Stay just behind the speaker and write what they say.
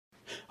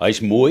Hy's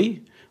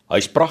mooi,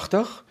 hy's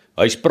pragtig,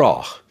 hy's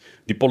Praag.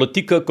 Die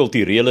politieke,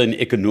 kulturele en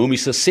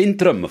ekonomiese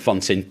sentrum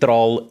van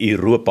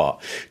Sentraal-Europa.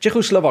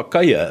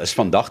 Tsjechoslowakye is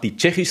vandag die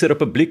Tjeggiese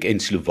Republiek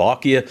en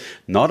Slowakië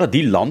nadat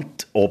die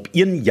land op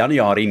 1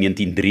 Januarie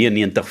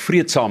 1993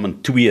 vreedsaam in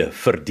twee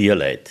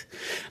verdeel het.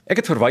 Ek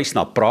het verwys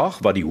na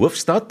Praag, wat die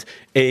hoofstad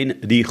en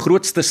die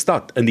grootste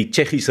stad in die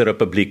Tjeggiese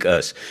Republiek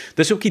is.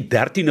 Dis ook die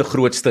 13de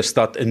grootste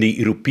stad in die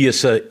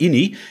Europese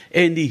Unie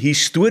en die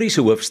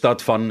historiese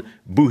hoofstad van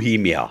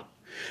Bohemia.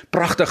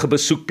 Pragtige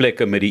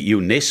besoekplekke met die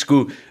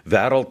UNESCO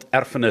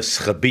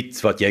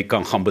wêrelderfenisgebied wat jy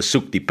kan gaan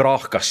besoek, die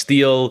Praag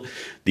kasteel,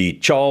 die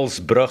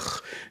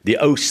Charlesbrug, die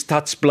ou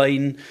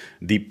stadsplein,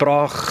 die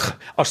Praag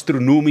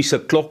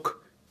astronomiese klok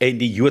en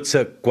die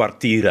Joodse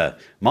kwartiere.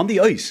 Mandie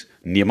Uys,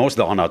 neem ons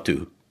daarna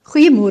toe.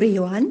 Goeiemôre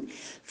Johan,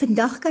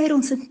 vandag kuier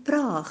ons in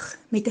Praag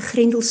met 'n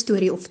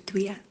grendelstorie of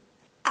twee.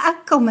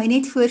 Ek kan my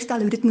net voorstel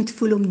hoe dit moet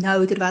voel om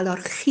nou, terwyl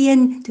daar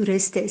geen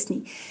toeriste is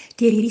nie,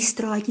 deur hierdie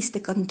straatjies te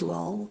kan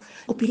dwaal,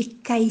 op hierdie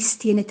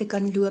keistene te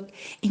kan loop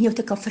en jou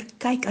te kan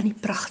verkyk aan die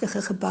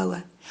pragtige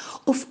geboue,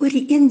 of oor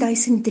die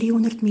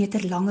 1300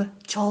 meter lange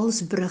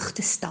Charlesbrug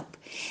te stap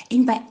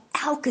en by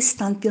elke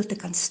standbeeld te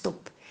kan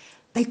stop,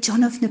 by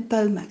John of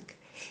Nepomuk,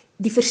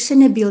 die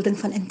versinnebeelding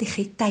van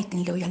integriteit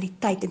en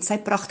lojaliteit in sy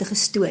pragtige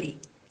storie.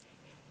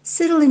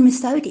 Cyril en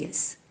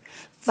Methodius,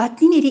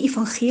 wat nie net die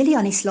evangelie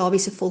aan die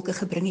Slawiese volke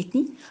gebring het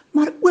nie,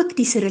 maar ook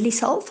die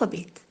Cyrilliese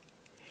alfabet.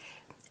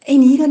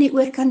 En hier aan die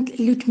oorkant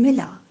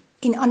Ludmilla,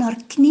 en aan haar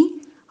knie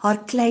haar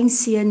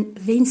kleinseun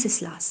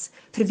Wenceslas,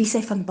 vir wie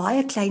sy van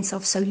baie kleins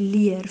af sou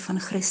leer van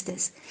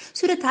Christus,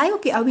 sodat hy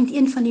op die ouend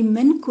een van die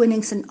min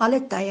konings in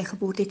alle tye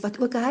geword het,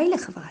 wat ook 'n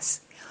heilige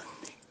was.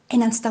 En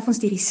dan stap ons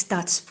deur die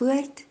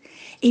stadspoort,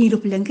 en hier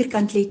op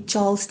linkerkant lê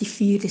Charles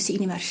IV se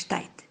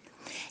universiteit.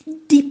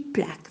 Die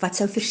plek wat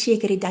sou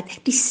verseker het dat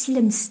die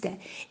slimste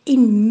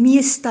en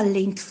mees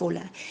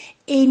talentvolle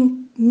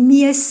en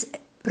mees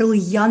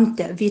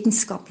briljante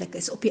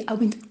wetenskaplikes op die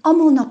ouend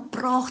almal na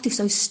Praag toe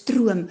sou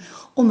stroom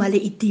om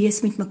hulle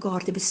idees met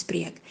mekaar te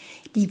bespreek.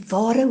 Die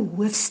ware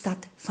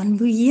hoofstad van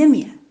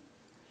Bohemia.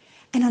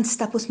 En dan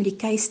stap ons met die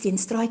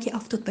keisteenstraatjie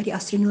af tot by die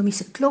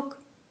astronomiese klok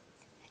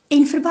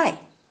en verby.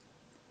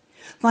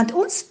 Want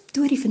ons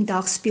storie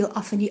vandag speel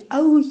af in die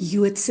ou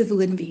Joodse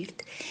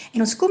woonbuurt.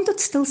 En ons kom tot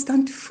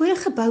stilstand voor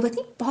 'n gebou wat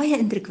nie baie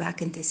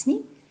indrukwekkend is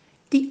nie.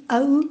 Die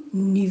ou,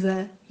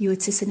 nuwe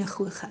Joodse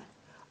sinagoge.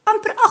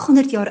 Amper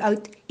 800 jaar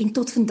oud en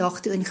tot vandag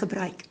toe in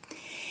gebruik.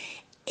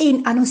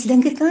 En aan ons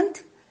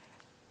linkerkant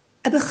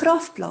 'n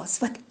begraafplaas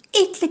wat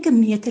etlike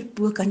meter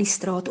bo aan die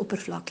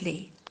straatoppervlak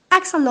lê.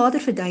 Ek sal later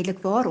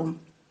verduidelik waarom.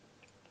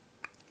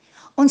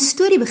 Ons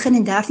storie begin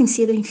in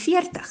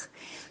 1347.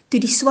 Toe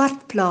die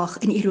swart plaag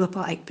in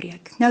Europa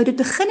uitbreek. Nou, dit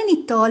begin in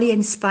Italië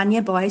en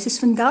Spanje, baie soos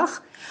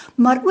vandag,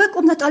 maar ook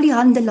omdat al die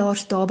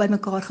handelaars daar by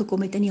mekaar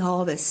gekom het in die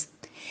hawes.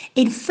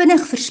 En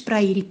vinnig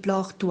versprei hierdie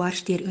plaag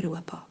dwars deur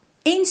Europa.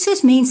 En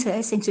soos mense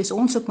is, en soos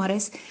ons ook maar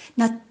is,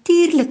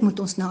 natuurlik moet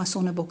ons na 'n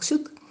sonnebok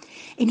soek.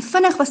 En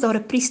vinnig was daar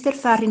 'n priester,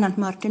 Ferdinand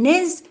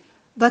Martinez,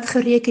 wat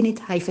gereken het,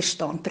 hy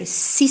verstaan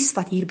presies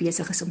wat hier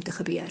besig is om te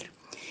gebeur.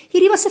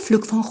 Hierdie was 'n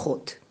vloek van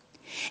God.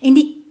 En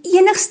die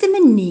enigste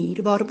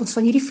manier waarop ons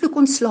van hierdie vloek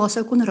ontslae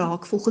sou kon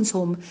raak, volgens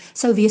hom,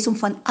 sou wees om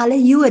van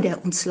alle Jode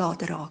ontslae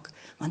te raak,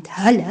 want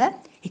hulle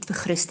het vir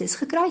Christus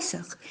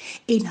gekruisig,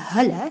 en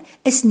hulle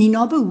is nie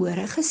na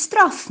behore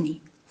gestraf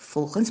nie,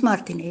 volgens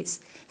Martinez.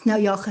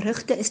 Nou ja,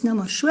 gerugte is nou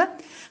maar so,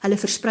 hulle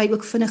versprei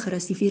ook vinniger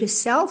as die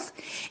virus self,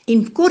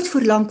 en kort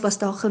voor lank was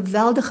daar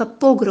geweldige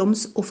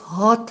pogroms of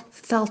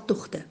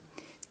haatveldtogte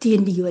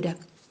teen die Jode.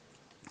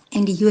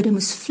 En die Jode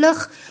moes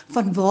vlug,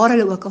 van waar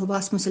hulle ook al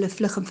was, moes hulle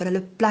vlug en vir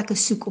hulle plekke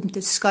soek om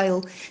te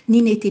skuil,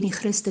 nie net teen die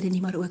Christene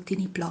nie, maar ook teen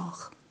die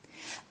plaag.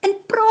 In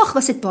Praag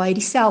was dit baie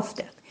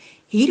dieselfde.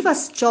 Hier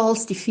was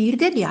Charles IV,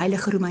 die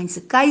heilige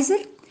Romeinse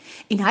keiser,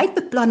 en hy het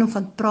beplan om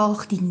van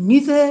Praag die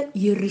nuwe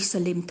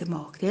Jerusalem te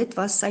maak. Dit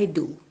was sy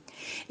doel.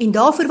 En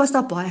daarvoor was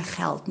daar baie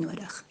geld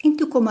nodig. En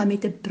toe kom hy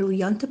met 'n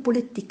briljante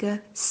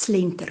politieke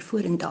slenter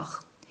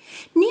vorendag.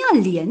 Nie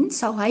alleen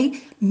sou hy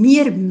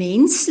meer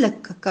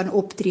menslik kan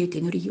optree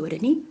teenoor die Jode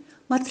nie,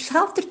 maar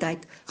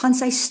terselfdertyd gaan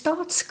sy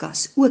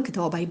staatskas ook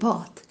daarby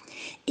baat.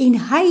 En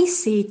hy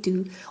sê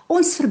toe,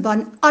 ons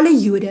verban alle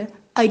Jode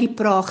uit die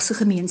Praagse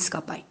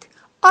gemeenskap uit.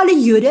 Alle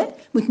Jode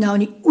moet nou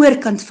aan die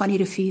oorkant van die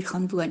rivier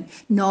gaan woon,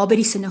 naby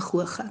die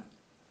sinagoge.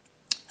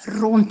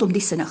 Rondom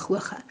die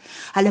sinagoge.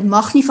 Hulle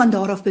mag nie van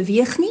daar af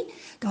beweeg nie,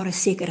 daar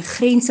is sekere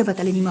grense wat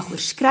hulle nie mag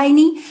oorskry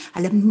nie,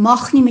 hulle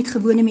mag nie met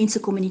gewone mense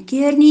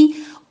kommunikeer nie,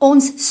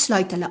 ons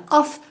sluit hulle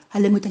af,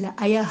 hulle moet hulle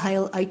eie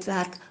heil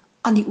uitwerk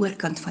aan die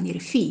oorkant van die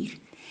rivier.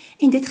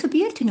 En dit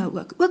gebeur toe nou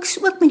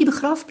ook met die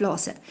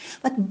begraafplase,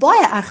 wat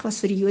baie erg was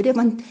vir die Jode,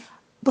 want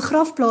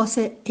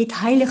begraafplase het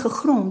heilige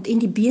grond en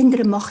die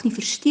beendere mag nie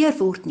versteur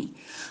word nie.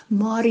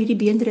 Maar hierdie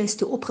beendere is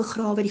toe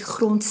opgegrawe, die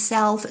grond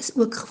self is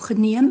ook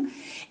geneem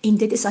en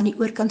dit is aan die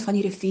oorkant van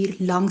die rivier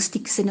langs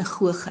die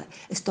sinagoge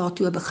is daar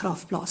toe 'n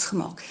begraafplaas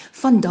gemaak.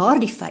 Vandaar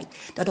die feit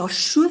dat daar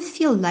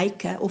soveel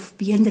lyke of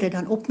beendere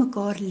dan op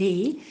mekaar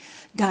lê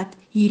dat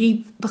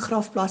hierdie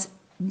begraafplaas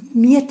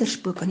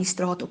meterspook aan die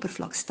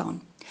straatoppervlak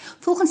staan.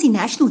 Volgens die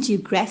National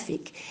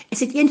Geographic is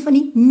dit een van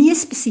die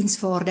mees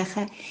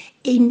besienswaardige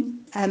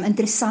en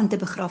interessante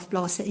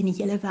begrafplase in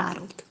die hele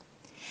wêreld.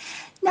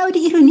 Nou,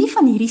 die ironie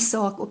van hierdie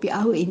saak op die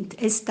ou end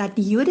is dat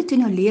die Jode toe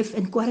nou leef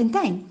in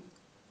kwarantyne.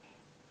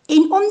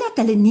 En omdat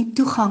hulle nie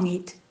toegang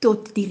het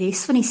tot die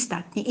res van die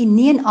stad nie, en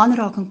nie in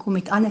aanraking kom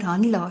met ander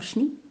handelaars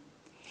nie,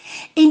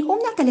 en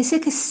omdat hulle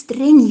sulke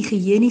streng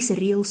higiëniese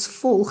reëls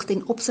volg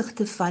ten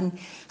opsigte van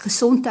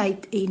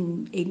gesondheid en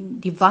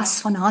die was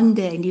van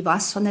hande en die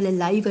was van hulle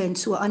lywe en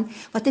so aan,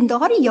 wat in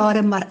daardie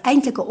jare maar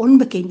eintlik 'n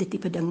onbekende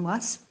tipe ding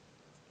was,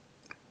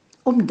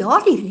 om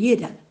daardie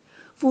rede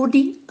word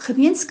die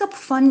gemeenskap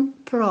van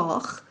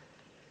Praag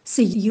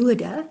se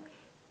Jode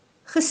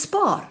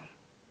gespaar.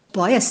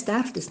 Baie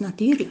sterftes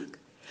natuurlik,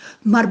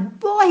 maar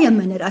baie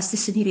minder as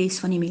tussen die res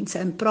van die mense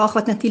in Praag,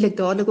 wat natuurlik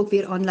dadelik ook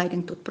weer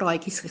aanleiding tot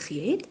praatjies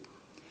gegee het.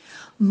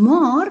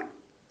 Maar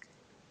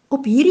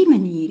op hierdie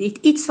manier het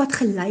iets wat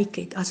gelyk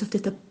het asof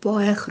dit 'n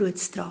baie groot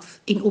straf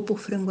en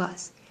opoffering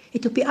was,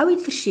 het op die ou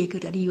end verseker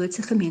dat die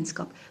Joodse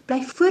gemeenskap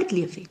bly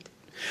voortleef het.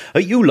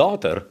 'n Eeu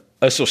later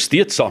is ons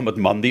steeds saam met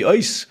Mandie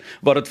Uys,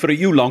 wat dit vir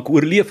 'n eeu lank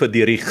oorleef het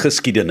deur die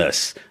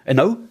geskiedenis. En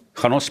nou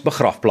gaan ons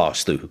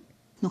begrafplaas toe.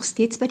 Nog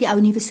steeds by die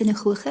ou nuwe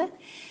sinagoge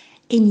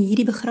en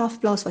hierdie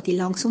begrafplaas wat hier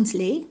langs ons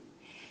lê.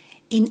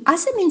 En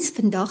as 'n mens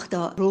vandag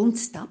daar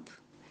rondstap,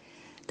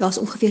 daar's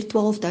ongeveer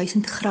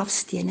 12.000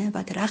 grafstene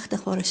wat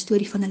regtig waar 'n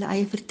storie van hulle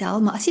eie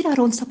vertel, maar as jy daar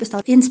rondstap is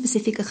daar een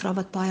spesifieke graf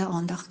wat baie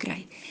aandag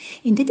kry.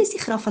 En dit is die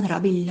graf van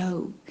Rabbi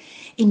Lou.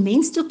 En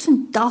mense tot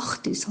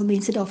vandag toe sal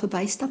mense daar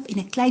verbystap en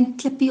 'n klein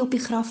klippie op die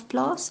graf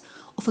plaas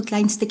of 'n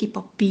klein stukkie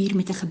papier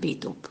met 'n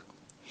gebed op.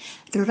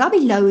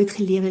 Rabbi Lou het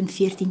gelewe in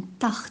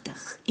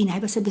 1480 en hy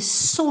was 'n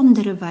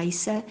besondere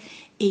wyse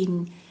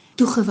en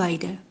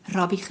toegewyde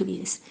rabbi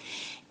gewees.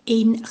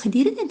 En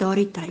gedurende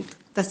daardie tyd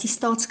was die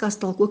staatskas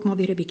dalk ook maar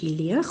weer 'n bietjie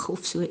leeg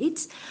of so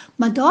iets,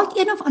 maar daar het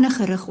een of ander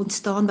gerug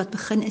ontstaan wat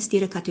begin is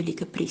deur 'n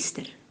Katolieke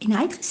priester. En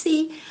hy het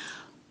gesê,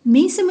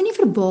 mense moenie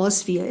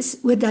verbaas wees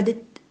oor dat dit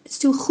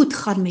so goed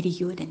gaan met die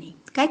Jode nie.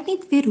 Kyk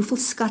net weer hoeveel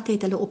skatte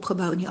het hulle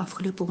opgebou in die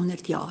afgelope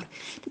 100 jaar.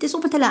 Dit is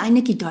omdat hulle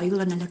eintlik die duiwel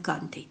aan hulle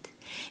kant het.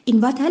 En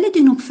wat hulle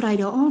doen op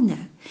Vrydae-aande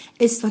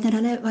is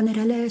wanneer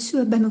hulle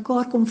so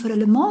bymekaar kom vir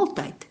hulle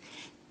maaltyd,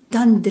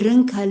 dan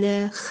drink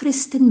hulle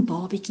Christen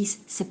babetjies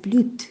se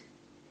bloed.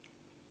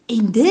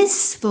 En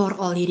dis waar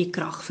al hierdie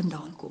krag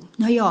vandaan kom.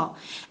 Nou ja,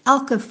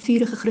 elke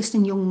vurige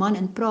Christen jong man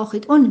in Praag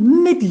het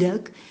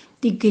onmiddellik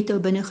die ghetto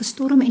binne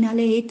gestorm en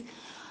hulle het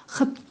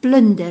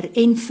geplunder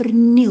en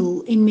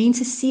verniel en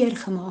mense seer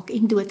gemaak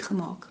en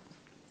doodgemaak.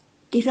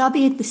 Die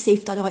rabbi het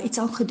besef dat daar iets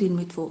aan gedoen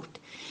moet word.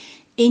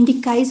 En die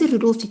keiser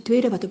Rudolf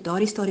II, wat op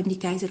daardie stadium die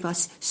keiser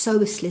was, sou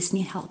beslis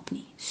nie help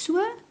nie. So,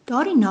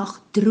 daardie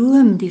nag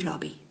droom die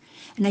rabbi.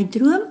 En hy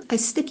droom 'n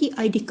stukkie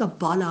uit die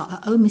Kabbala,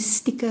 'n ou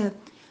mystieke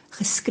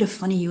geskrif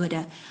van die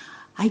Jode.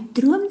 Hy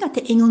droom dat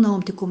 'n engel na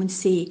hom toe kom en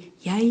sê,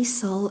 jy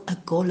sal 'n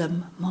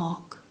golem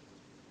maak.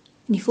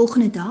 En die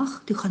volgende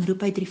dag, toe gaan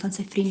roep hy 3 van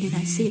sy vriende en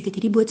hy sê, ek het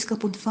hierdie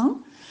boodskap ontvang.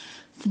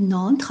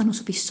 Vanaand gaan ons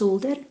op die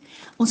solder,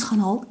 ons gaan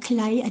haal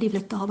klei uit die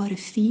Vletava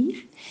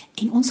rivier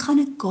en ons gaan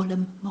 'n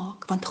golem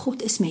maak, want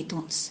God is met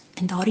ons.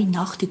 En daardie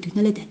nag toe doen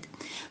hulle dit.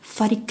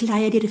 Vat die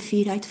klei uit die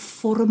rivier uit,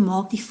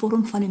 maak die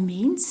vorm van 'n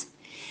mens,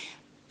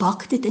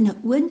 bak dit in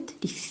 'n oond,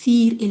 die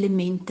 4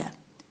 elemente: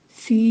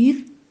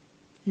 vuur,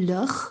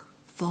 lug,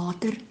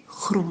 water,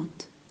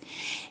 grond.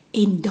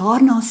 En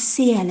daarna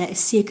sê hulle 'n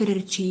sekere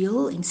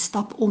ritueel en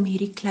stap om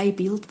hierdie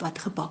kleibeeld wat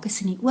gebak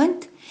is in die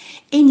oond.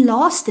 En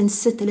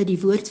laastens sit hulle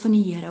die woord van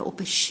die Here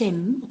op 'n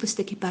shem, op 'n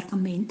stukkie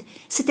perkament,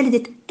 sit hulle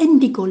dit in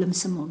die golem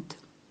se mond.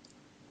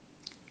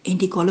 En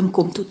die golem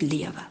kom tot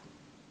lewe.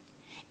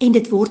 En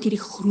dit word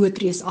hierdie groot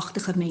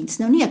reusagtige mens.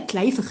 Nou nie 'n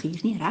kleifiguur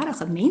nie,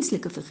 regtig 'n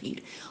menslike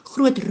figuur.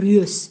 Groot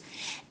reus.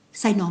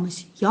 Sy naam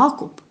is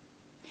Jakob.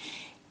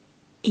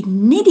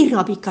 En net die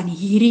rabbi kan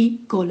hierdie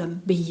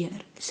golem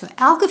beheer. So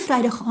elke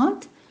Vrydag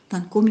aand,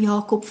 dan kom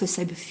Jakob vir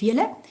sy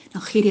bevele,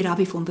 dan gee die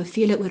rabbi vir hom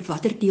bevele oor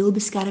watter deel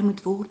beskerm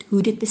moet word,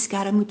 hoe dit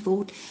beskerm moet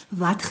word,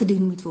 wat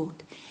gedoen moet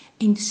word.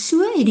 En so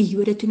het die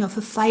Jode toe nou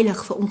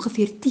verveilig vir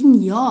ongeveer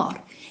 10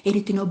 jaar, het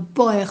dit toe nou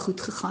baie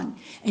goed gegaan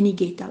in die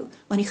ghetto,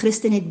 want die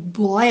Christen het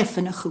baie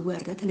vinnig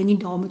gehoor dat hulle nie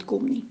daar moet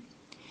kom nie.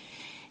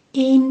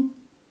 En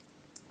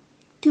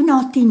toe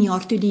na 10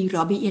 jaar toe die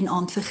rabbi een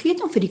aand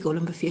vergeet om vir die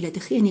golem bevele te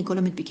gee, en die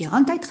golem het bietjie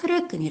hand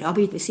uitgeruk, en die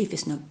rabbi het besef,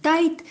 is nou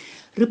tyd,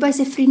 roep hy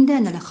sy vriende,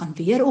 en hulle gaan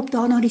weer op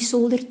daar na die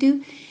solder toe,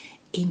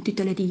 en toe het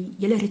hulle die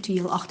hele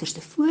ritueel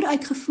agterste voor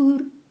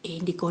uitgevoer,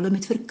 en die golem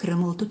het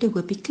verkrummel tot 'n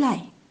hoopie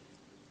klei.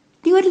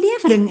 Die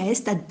oorlewering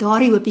is dat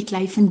daardie hoopie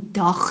klei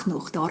vandag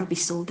nog daar op die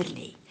solder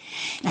lê.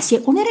 En as jy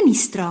onder in die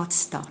straat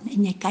staan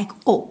en jy kyk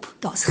op,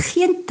 daar's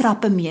geen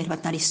trappe meer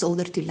wat na die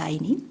solder toe lei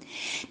nie.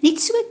 Net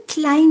so 'n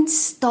klein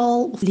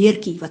staal of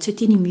leertjie wat so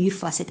teen die muur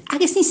vas sit.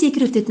 Ek is nie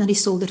seker of dit na die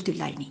solder toe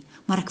lei nie,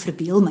 maar ek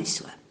verbeel my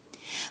so.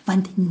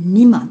 Want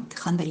niemand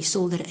gaan by die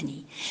solder in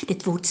nie.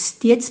 Dit word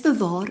steeds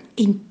bewaar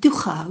en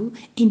toegehou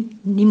en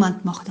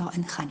niemand mag daar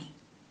ingaan nie.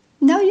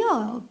 Nou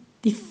ja,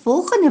 Die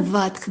volgende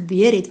wat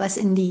gebeur het, was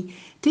in die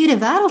Tweede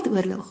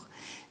Wêreldoorlog.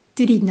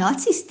 Toe die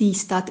Nazi's die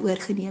stad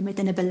oorgeneem het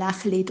en 'n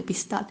beleg gelê het op die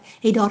stad,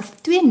 het daar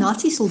 2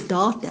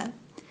 Nazi-soldate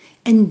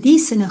in die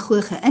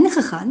sinagoge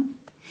ingegaan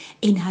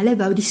en hulle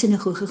wou die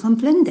sinagoge gaan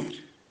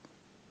plunder.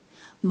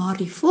 Maar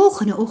die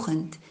volgende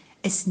oggend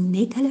is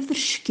net hulle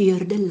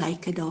verskeurde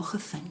lyke daar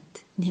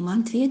gevind.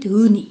 Niemand weet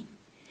hoe nie.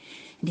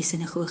 En die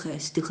sinagoge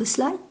is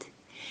toegesluit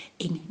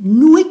en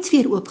nooit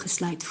weer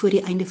oopgesluit voor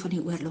die einde van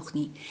die oorlog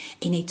nie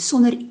en het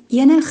sonder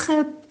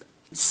enige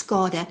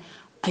skade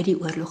uit die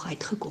oorlog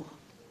uitgekom.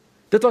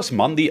 Dit was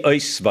Mandie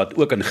Uys wat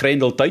ook in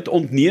Grendeltyd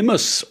ontneem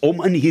is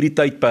om in hierdie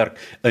tydperk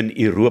in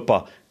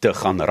Europa te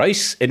gaan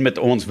reis en met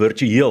ons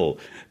virtueel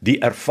die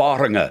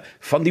ervarings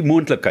van die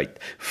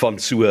moontlikheid van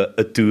so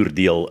 'n toer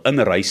deel in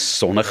Reis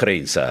sonder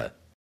grense.